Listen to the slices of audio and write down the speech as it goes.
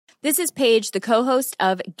This is Paige, the co-host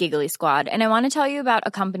of Giggly Squad, and I want to tell you about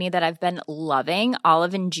a company that I've been loving,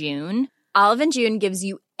 Olive & June. Olive & June gives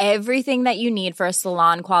you everything that you need for a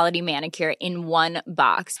salon-quality manicure in one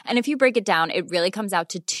box. And if you break it down, it really comes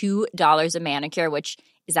out to $2 a manicure, which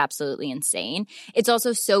is absolutely insane. It's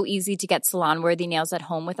also so easy to get salon-worthy nails at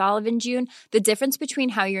home with Olive & June. The difference between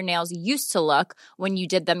how your nails used to look when you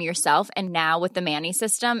did them yourself and now with the Mani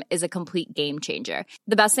system is a complete game changer.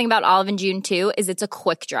 The best thing about Olive & June, too, is it's a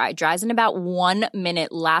quick dry. Dries in about 1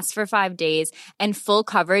 minute, lasts for 5 days, and full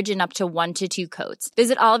coverage in up to 1 to 2 coats.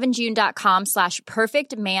 Visit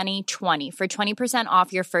oliveandjune.com/perfectmani20 for 20%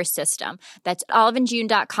 off your first system. That's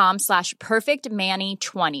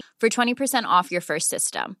oliveandjune.com/perfectmani20 for 20% off your first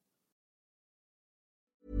system.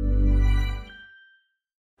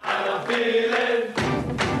 I'm feeling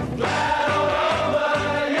glad all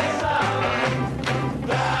over, yes I'm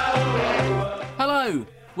glad all over. Hello,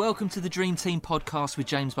 welcome to the Dream Team podcast with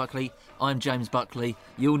James Buckley. I'm James Buckley.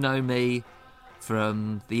 You'll know me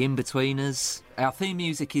from The In-Betweeners. Our theme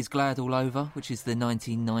music is Glad All Over, which is the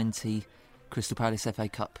 1990 Crystal Palace FA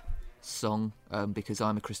Cup song, because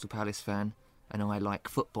I'm a Crystal Palace fan and I like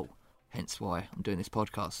football, hence why I'm doing this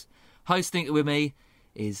podcast. Hosting with me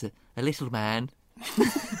is a little man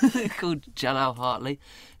called Jalal Hartley,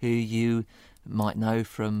 who you might know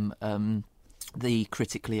from the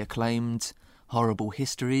critically acclaimed Horrible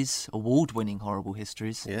Histories, award-winning Horrible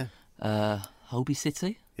Histories. Yeah. Holby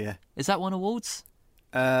City? Yeah. Is that won awards?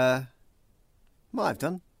 Might have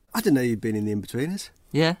done. I didn't know you'd been in The In-Betweeners.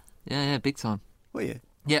 Yeah, big time. Were you?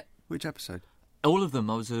 Yeah. Which episode? All of them.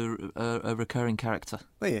 I was a recurring character.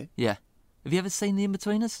 Were you? Yeah. Have you ever seen The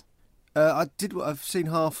In-Betweeners? I did. I've seen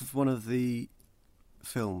half of one of the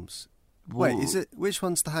films. Whoa. Wait, is it? Which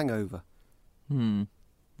one's The Hangover?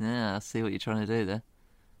 Yeah, I see what you're trying to do there.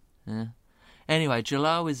 Yeah. Anyway,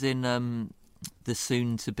 Jalal is in the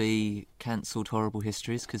soon-to-be cancelled Horrible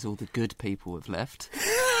Histories because all the good people have left.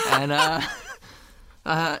 And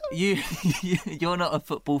you're not a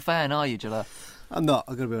football fan, are you, Jalal? I'm not.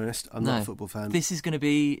 I've got to be honest. I'm not a football fan. This is going to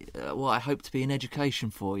be what I hope to be an education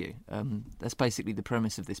for you. That's basically the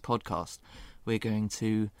premise of this podcast. We're going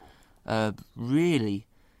to really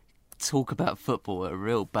talk about football at a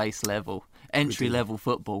real base level, entry-level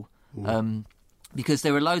football. Because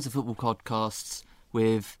there are loads of football podcasts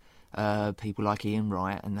with people like Ian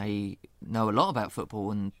Wright, and they know a lot about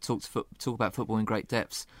football and talk about football in great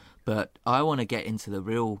depths. But I want to get into the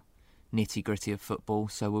real nitty-gritty of football,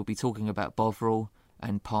 so we'll be talking about Bovril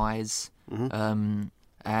and Pies and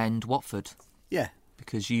Watford. Yeah.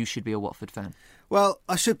 Because you should be a Watford fan. Well,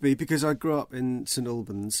 I should be, because I grew up in St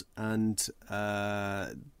Albans, and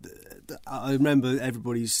I remember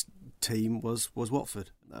everybody's team was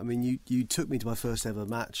Watford. I mean, you took me to my first ever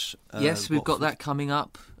match. Yes, we've Watford. got that coming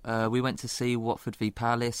up. We went to see Watford v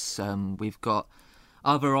Palace. We've got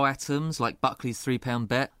other items like Buckley's £3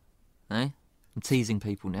 bet. I'm teasing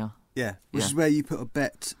people now. Yeah, which is where you put a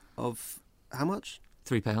bet of how much?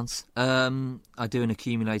 £3. I do an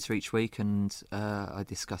accumulator each week, and I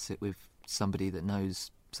discuss it with somebody that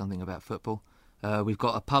knows something about football. We've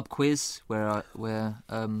got a pub quiz where I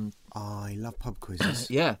love pub quizzes.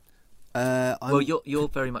 Yeah. Well, you're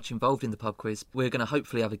very much involved in the pub quiz. We're going to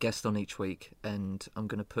hopefully have a guest on each week, and I'm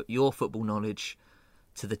going to put your football knowledge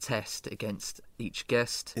to the test against each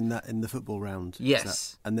guest in the football round.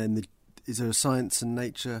 Yes. And then is there a science and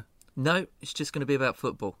nature? No, it's just going to be about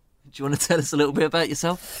football. Do you want to tell us a little bit about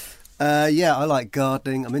yourself? Yeah, I like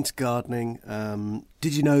gardening. I'm into gardening.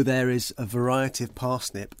 Did you know there is a variety of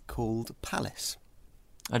parsnip called Palace?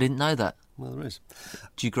 I didn't know that. Well, there is.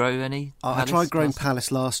 Do you grow any? I tried growing Palace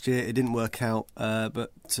last year. It didn't work out.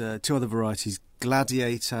 But 2 other varieties,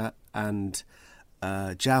 Gladiator and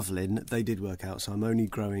Javelin, they did work out. So I'm only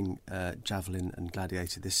growing Javelin and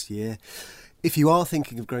Gladiator this year. If you are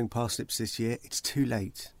thinking of growing parsnips this year, it's too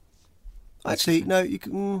late. Actually, no, you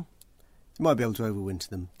might be able to overwinter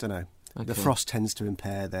them. Don't know. Okay. The frost tends to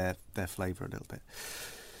impair their flavour a little bit.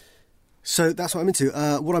 So that's what I'm into.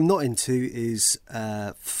 What I'm not into is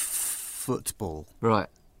football. Right.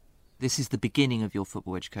 This is the beginning of your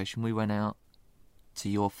football education. We went out to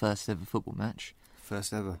your first ever football match.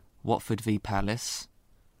 First ever. Watford v Palace.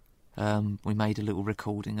 We made a little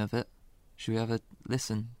recording of it. Should we have a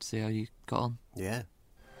listen, see how you got on? Yeah.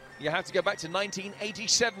 You have to go back to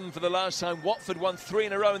 1987 for the last time Watford won 3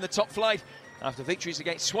 in a row in the top flight. After victories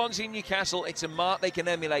against Swansea and Newcastle, it's a mark they can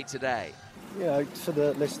emulate today. Yeah, for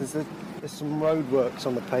the listeners, there's some roadworks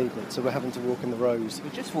on the pavement, so we're having to walk in the rows.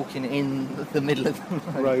 We're just walking in the middle of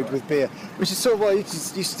the road with beer, which is sort of what I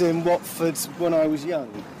used to do in Watford when I was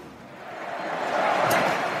young.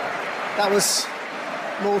 That was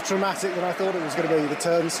more traumatic than I thought it was going to be, the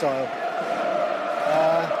turnstile.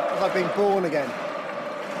 It's like being born again.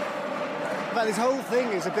 In fact, this whole thing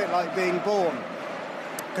is a bit like being born.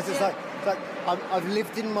 Because it's like I've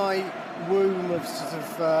lived in my womb of sort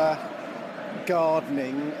of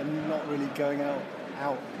gardening and not really going out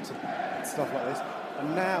to stuff like this.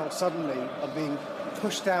 And now, suddenly, I'm being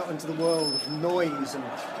pushed out into the world of noise and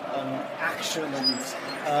action and...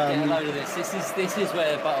 Get a load of this. This is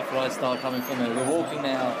where butterflies start coming from. We're walking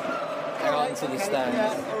now out into the stands.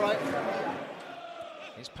 Yeah, all right.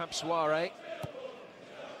 Here's Papsuare.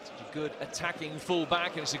 It's a good attacking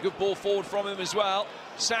full-back, and it's a good ball forward from him as well.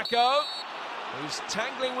 Sacco, who's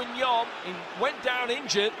tangling with Nyom. He went down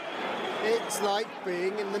injured. It's like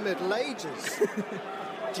being in the Middle Ages.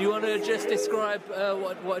 Do you want to just describe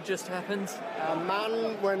what just happened? A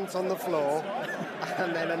man went on the floor,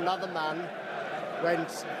 and then another man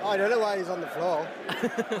went... I don't know why he's on the floor.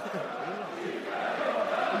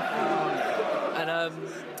 And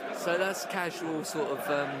so that's casual sort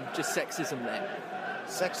of just sexism there.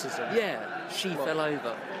 Sexism? Yeah, she fell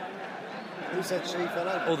over. Who said she fell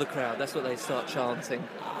over? Or the crowd, that's what they start chanting.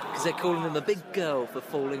 Because they're calling him a big girl for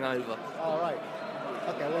falling over. All right.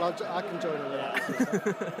 Okay, well, I can join in with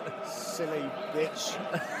that. Silly bitch.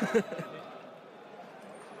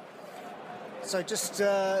 So just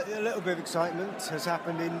a little bit of excitement has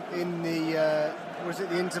happened in the... was it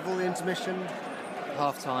the interval, the intermission?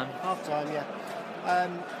 Half-time. Half-time, yeah.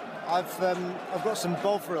 I've got some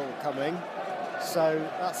Bovril coming, so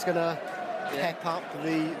that's going to pep up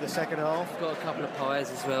the second half. Got a couple of pies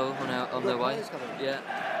as well on their way. Yeah.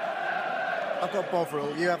 I've got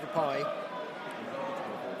Bovril, you have the pie.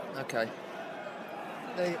 Okay.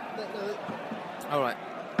 All right.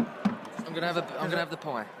 I'm gonna have the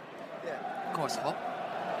pie. Yeah. God, it's hot.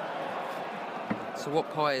 So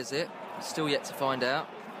what pie is it? Still yet to find out.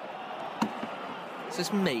 So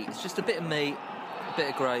it's meat. It's just a bit of meat, a bit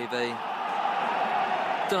of gravy.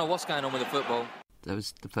 Don't know what's going on with the football. That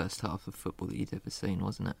was the first half of football that you'd ever seen,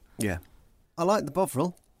 wasn't it? Yeah. I like the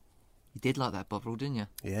Bovril. You did like that Bovril, didn't you?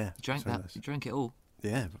 Yeah. You drank that. Nice. You drank it all.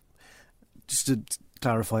 Yeah. Just to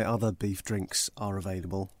clarify, other beef drinks are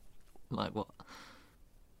available. Like what?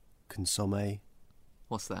 Consommé.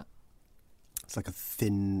 What's that? It's like a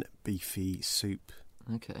thin, beefy soup.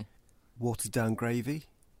 Okay. Watered down gravy.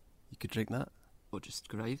 You could drink that. Or just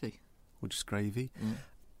gravy. Yeah.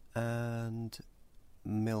 And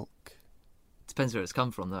milk. Depends where it's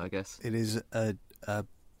come from, though, I guess. It is a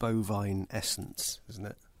bovine essence, isn't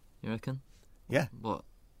it? You reckon? Yeah. What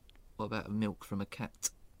about milk from a cat?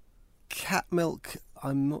 Cat milk,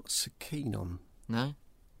 I'm not so keen on. No?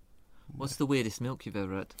 What's the weirdest milk you've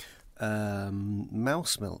ever had?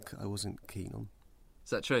 Mouse milk, I wasn't keen on. Is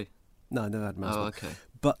that true? No, I never had mouse milk. Oh, okay.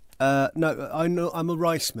 But, no, I know I'm a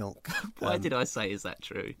rice milk. Why did I say, is that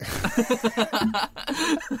true?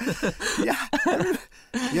 Yeah.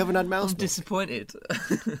 You haven't had mouse milk? I'm disappointed.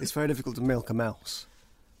 It's very difficult to milk a mouse.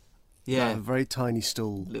 Yeah. A very tiny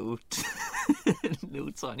stool. Little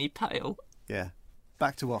tiny pail. Yeah.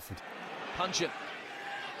 Back to Watford. Puncheon.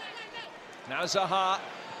 Now Zaha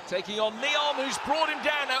taking on Neom, who's brought him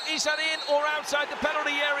down. Now, is that in or outside the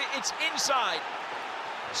penalty area? It's inside.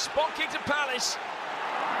 Spot kick to Palace.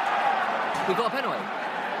 We've got a penalty.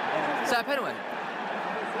 Is that a penalty?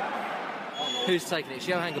 Who's taking it?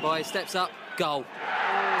 Johan Gabai steps up. Goal. All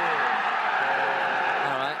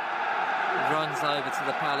right. Runs over to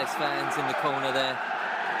the Palace fans in the corner there.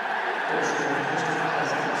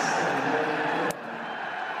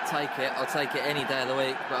 I'll take it any day of the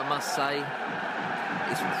week, but I must say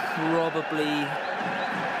it's probably...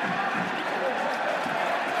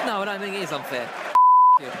 No, I don't think it is unfair.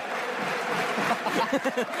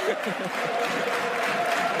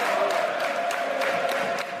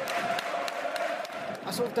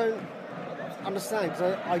 I sort of don't understand,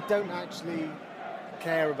 because I don't actually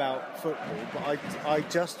care about football, but I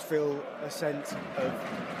just feel a sense of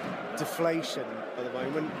deflation at the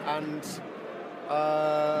moment, and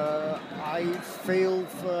I feel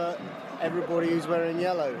for everybody who's wearing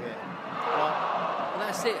yellow here. Well,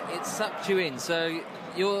 that's it. It sucked you in. So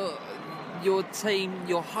your team,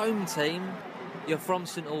 your home team, you're from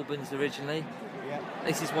St Albans originally. Yeah.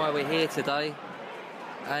 This is why we're here today,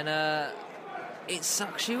 and it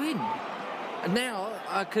sucks you in. And now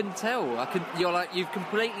I can tell. You've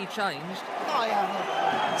completely changed. I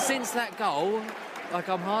am. Since that goal. Like,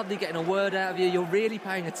 I'm hardly getting a word out of you. You're really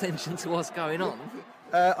paying attention to what's going on.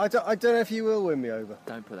 I don't know if you will win me over.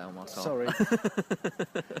 Don't put that on my side. Sorry.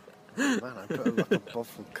 Man, I put like a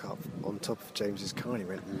bottle cup on top of James's car and he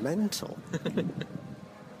went mental.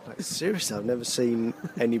 Like, seriously, I've never seen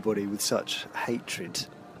anybody with such hatred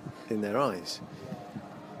in their eyes.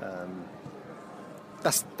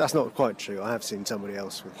 That's not quite true. I have seen somebody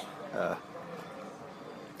else with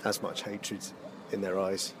as much hatred in their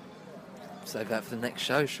eyes. Save that for the next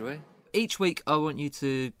show, shall we? Each week, I want you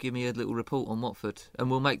to give me a little report on Watford, and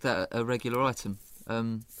we'll make that a regular item.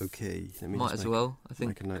 Okay, let me Might just as make- well. I think.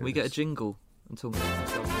 make a note Can we of get a this. jingle until? Is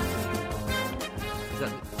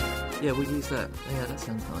that, yeah, we'll use that. Yeah, that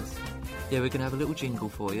sounds nice. Yeah, we're gonna have a little jingle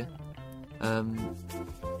for you, and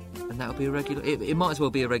that'll be a regular. It might as well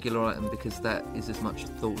be a regular item because that is as much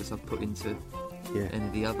thought as I've put into Yeah. any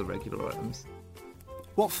of the other regular items.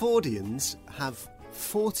 Watfordians have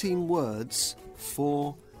 14 words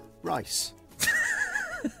for rice.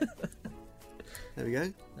 There we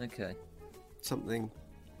go. Okay. Something.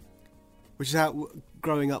 Which is how,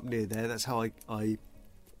 growing up near there, that's how I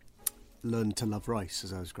learned to love rice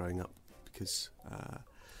as I was growing up. Because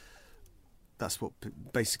that's what,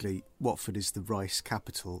 basically, Watford is the rice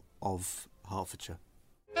capital of Hertfordshire.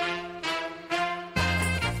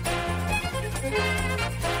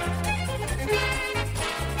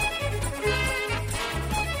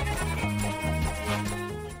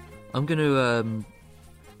 I'm going to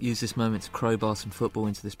use this moment to crowbar some football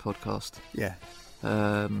into this podcast. Yeah.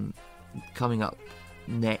 Coming up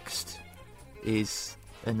next is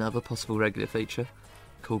another possible regular feature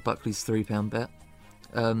called Buckley's £3 bet.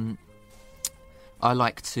 I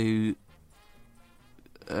like to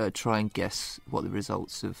try and guess what the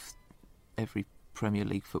results of every Premier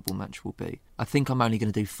League football match will be. I think I'm only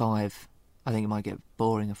going to do 5. I think it might get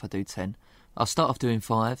boring if I do 10. I'll start off doing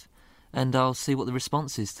 5 and I'll see what the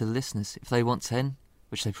response is to the listeners. If they want 10,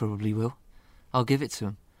 which they probably will, I'll give it to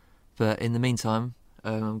them. But in the meantime,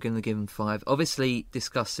 I'm going to give them 5. Obviously,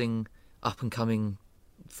 discussing up-and-coming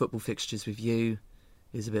football fixtures with you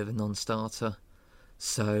is a bit of a non-starter.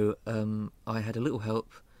 So I had a little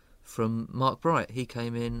help from Mark Bright. He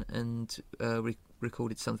came in and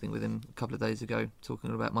recorded something with him a couple of days ago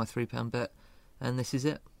talking about my £3 bet, and this is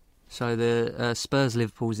it. So the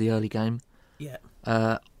Spurs-Liverpool is the early game. Yeah.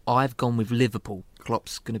 I've gone with Liverpool.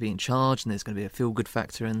 Klopp's going to be in charge and there's going to be a feel-good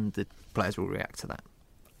factor and the players will react to that.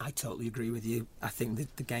 I totally agree with you. I think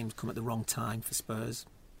that the game's come at the wrong time for Spurs.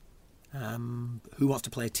 Who wants to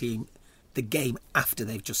play a team the game after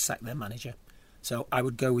they've just sacked their manager? So I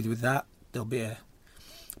would go with that. There'll be a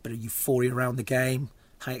bit of euphoria around the game,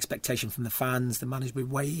 high expectation from the fans, the manager will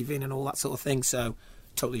be waving and all that sort of thing. So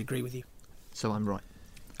totally agree with you. So I'm right.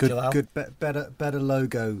 Jalal? Good, better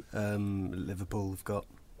logo. Liverpool have got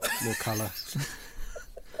more colour.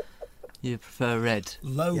 You prefer red?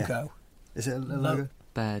 Logo. Is it a logo?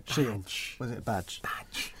 Badge. Shield. Was it a badge?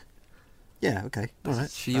 Badge. Yeah. Okay. All right.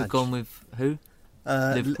 So you've Badge. gone with who?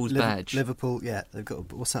 Liverpool's badge. Liverpool. Yeah. They've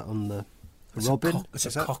got. What's that on the? It's Robin. It's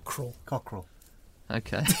Is a that? cockerel. Oh.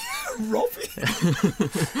 Okay. Robin.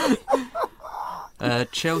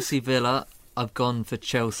 Chelsea Villa. I've gone for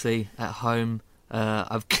Chelsea at home.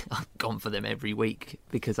 I've gone for them every week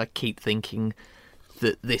because I keep thinking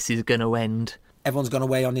that this is going to end. Everyone's gone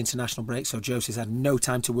away on international break, so Josie's had no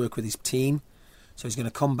time to work with his team. So he's going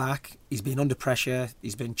to come back. He's been under pressure.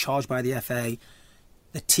 He's been charged by the FA.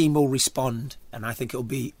 The team will respond, and I think it'll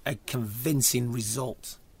be a convincing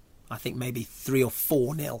result. I think maybe 3 or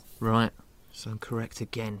 4-0. Right. So I'm correct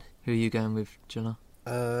again. Who are you going with, Jenna?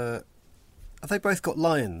 Have they both got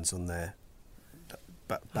lions on their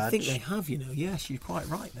badge? I think they have, you know. Yes, you're quite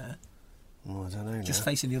right there. Oh, I don't know. Just now.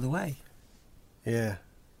 facing the other way. Yeah.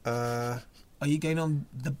 Are you going on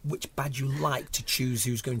which badge you like to choose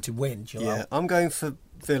who's going to win, Jalal? Yeah. I'm going for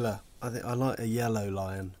Villa. I think I like a yellow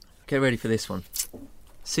lion. Get ready for this one.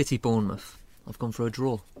 City Bournemouth. I've gone for a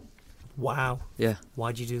draw. Wow. Yeah.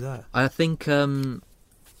 Why'd you do that? I think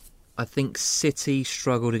City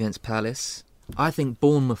struggled against Palace. I think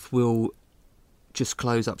Bournemouth will just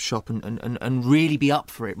close up shop and really be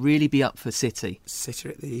up for it. Really be up for City. City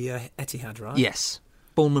at the Etihad, right? Yes.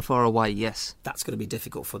 Bournemouth are away, yes. That's going to be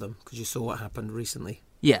difficult for them because you saw what happened recently.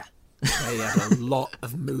 Yeah. They had a lot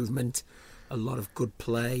of movement, a lot of good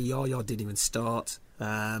play. Yaya didn't even start.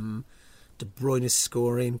 De Bruyne's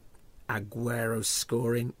scoring, Aguero's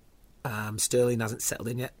scoring. Sterling hasn't settled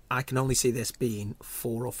in yet. I can only see this being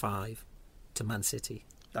 4 or 5 to Man City.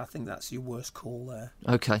 I think that's your worst call there.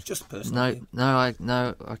 Okay. Just personal. I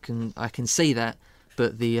can see that,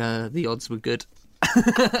 but the odds were good.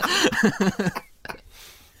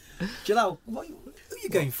 Jalal, who are you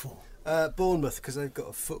going for? Bournemouth, because they've got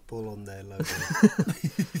a football on their logo.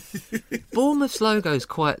 Bournemouth's logo is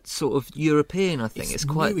quite sort of European, I think. It's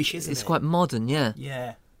quite newish, isn't it's it? quite modern, yeah.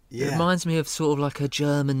 Yeah. Yeah. It reminds me of sort of like a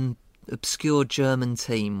obscure German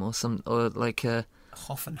team or like a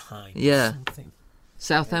Hoffenheim. Yeah. Or something.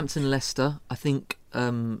 Southampton, Leicester. I think.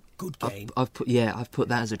 Good game. I've put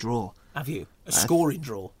that as a draw. Have you? A scoring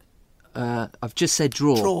draw? I've just said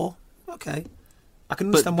draw. Draw? Okay. I can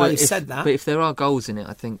understand why you said that. But if there are goals in it,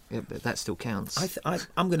 I think that still counts.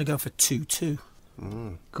 I'm going to go for 2-2.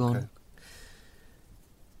 Go on. Okay.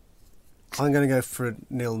 I'm going to go for a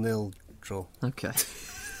 0-0 draw. Okay.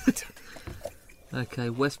 Okay,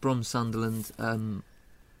 West Brom, Sunderland.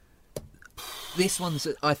 This one's,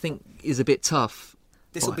 I think, is a bit tough.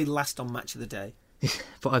 This will be last on Match of the Day.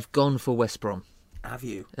 But I've gone for West Brom. Have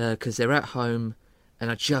you? Because they're at home,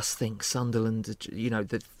 and I just think Sunderland,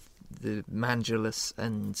 the managerless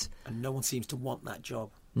and no one seems to want that job.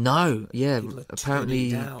 No, yeah. People are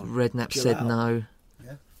Apparently, turning it down. Redknapp Chill said out. no.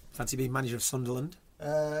 Yeah. Fancy being manager of Sunderland?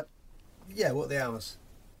 Yeah, what are the hours?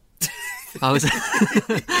 I was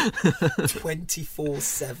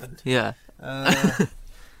 24/7. yeah.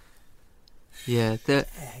 Yeah,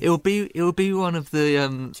 it'll be one of the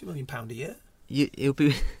 £2 million a year. it'll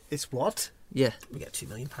be It's what? yeah. We get £2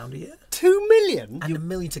 million a year. 2 million? And $1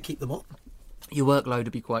 million to keep them up. Your workload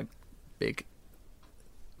will be quite big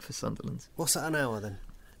for Sunderland. What's that an hour then?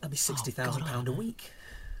 That'd be £60,000 a week.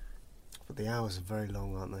 But the hours are very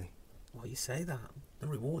long, aren't they? Well, you say that. The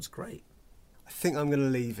reward's great. I think I'm going to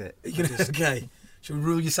leave it. Okay. Should we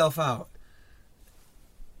rule yourself out?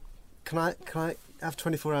 Can I have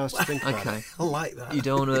 24 hours to think about Okay. it? I like that. You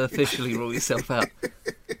don't want to officially rule yourself out.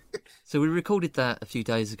 So we recorded that a few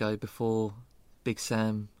days ago before Big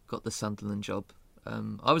Sam got the Sunderland job.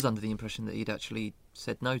 I was under the impression that he'd actually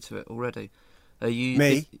said no to it already. Are you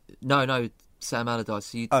Me? No, Sam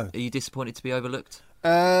Allardyce. Are you disappointed to be overlooked?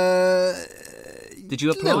 Did you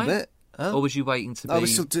A apply? little bit. Huh? Or was you waiting to be... I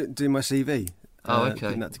was still doing my CV. Oh, okay.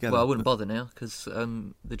 Putting that together. Well, I wouldn't bother now because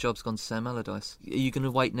the job's gone to Sam Allardyce. Are you going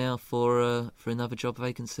to wait now for another job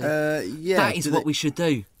vacancy? Yeah. That is what we should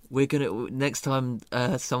do. We're gonna next time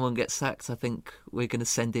someone gets sacked. I think we're gonna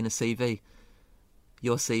send in a CV,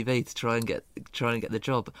 your CV, to try and get the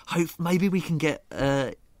job. Maybe we can get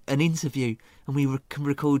an interview and we can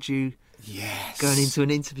record you going into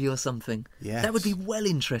an interview or something. Yes. That would be well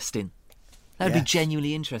interesting. That would be Yes.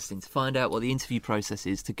 genuinely interesting to find out what the interview process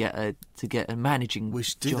is to get a managing. We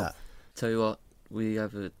should do job. that. Tell you what, we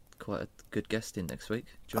have quite a good guest in next week.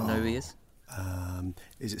 Do you want to know who he is?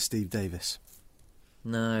 Is it Steve Davis?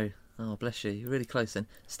 No. Oh, bless you. You're really close then.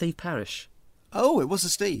 Steve Parish. Oh, it was a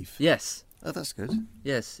Steve. Yes. Oh, that's good.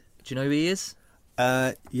 Yes. Do you know who he is?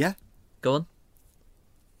 Yeah. Go on.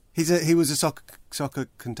 He was a soccer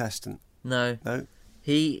contestant. No. No.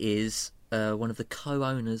 He is one of the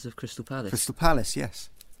co-owners of Crystal Palace. Crystal Palace, yes.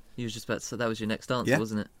 You was just about to say that was your next answer, Yeah.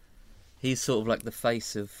 wasn't it? He's sort of like the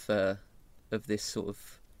face of this sort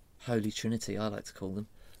of holy trinity, I like to call them,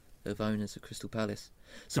 of owners of Crystal Palace.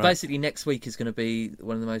 So Right. basically next week is going to be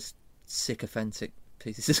one of the most sycophantic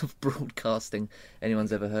pieces of broadcasting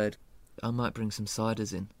anyone's ever heard. I might bring some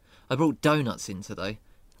ciders in. I brought donuts in today.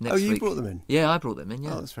 Next You week. brought them in? Yeah, I brought them in,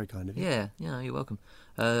 yeah. Oh, that's very kind of you. Yeah, you're welcome.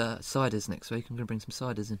 Ciders next week. I'm going to bring some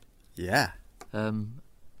ciders in. Yeah.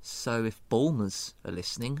 So if Balmers are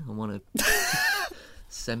listening and want to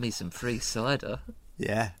send me some free cider,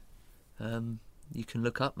 Yeah. you can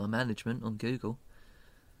look up my management on Google.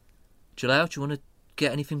 Jalal, do you want to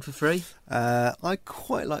get anything for free? I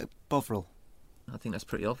quite like Bovril. I think that's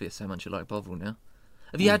pretty obvious how much you like Bovril now.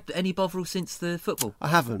 Have you had any Bovril since the football? I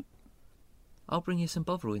haven't. I'll bring you some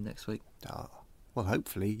Bovril in next week. Oh, well,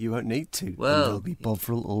 hopefully you won't need to. Well- And there'll be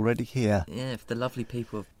Bovril already here. Yeah, if the lovely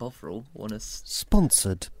people of Bovril want us...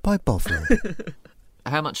 Sponsored by Bovril.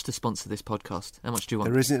 How much to sponsor this podcast? How much do you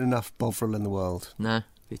want? There isn't enough Bovril in the world. No,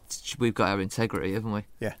 we've got our integrity, haven't we?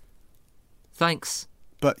 Yeah. Thanks.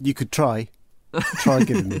 But you could try. Try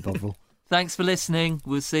giving me Bovril. Thanks for listening.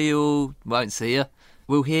 We'll see you all. Won't see you.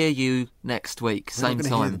 We'll hear you next week, We're same not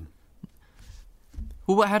gonna hear time. them.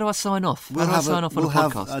 Well, how do I sign off? How do I sign off on we'll a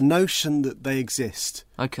have podcast? a notion that they exist.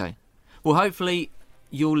 Okay. Well, hopefully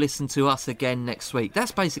you'll listen to us again next week.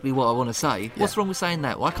 That's basically what I want to say. What's wrong with saying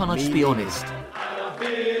that? Why can't I just be honest?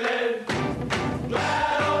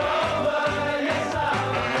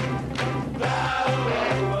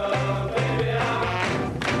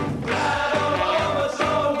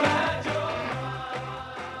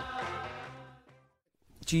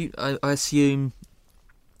 I assume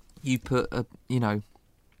you put a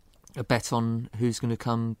bet on who's going to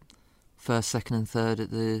come first, second, and third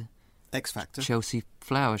at the X Factor. Chelsea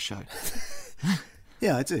Flower Show.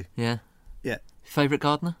 Yeah, I do. Yeah. Yeah. Favourite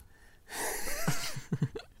gardener?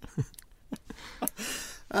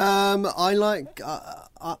 I like.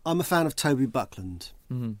 I'm a fan of Toby Buckland.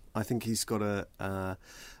 Mm-hmm. I think he's got a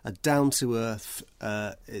down to earth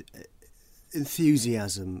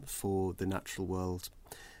enthusiasm for the natural world,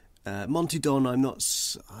 Monty Don, I'm not.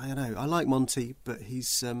 I don't know. I like Monty, but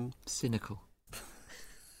he's Cynical.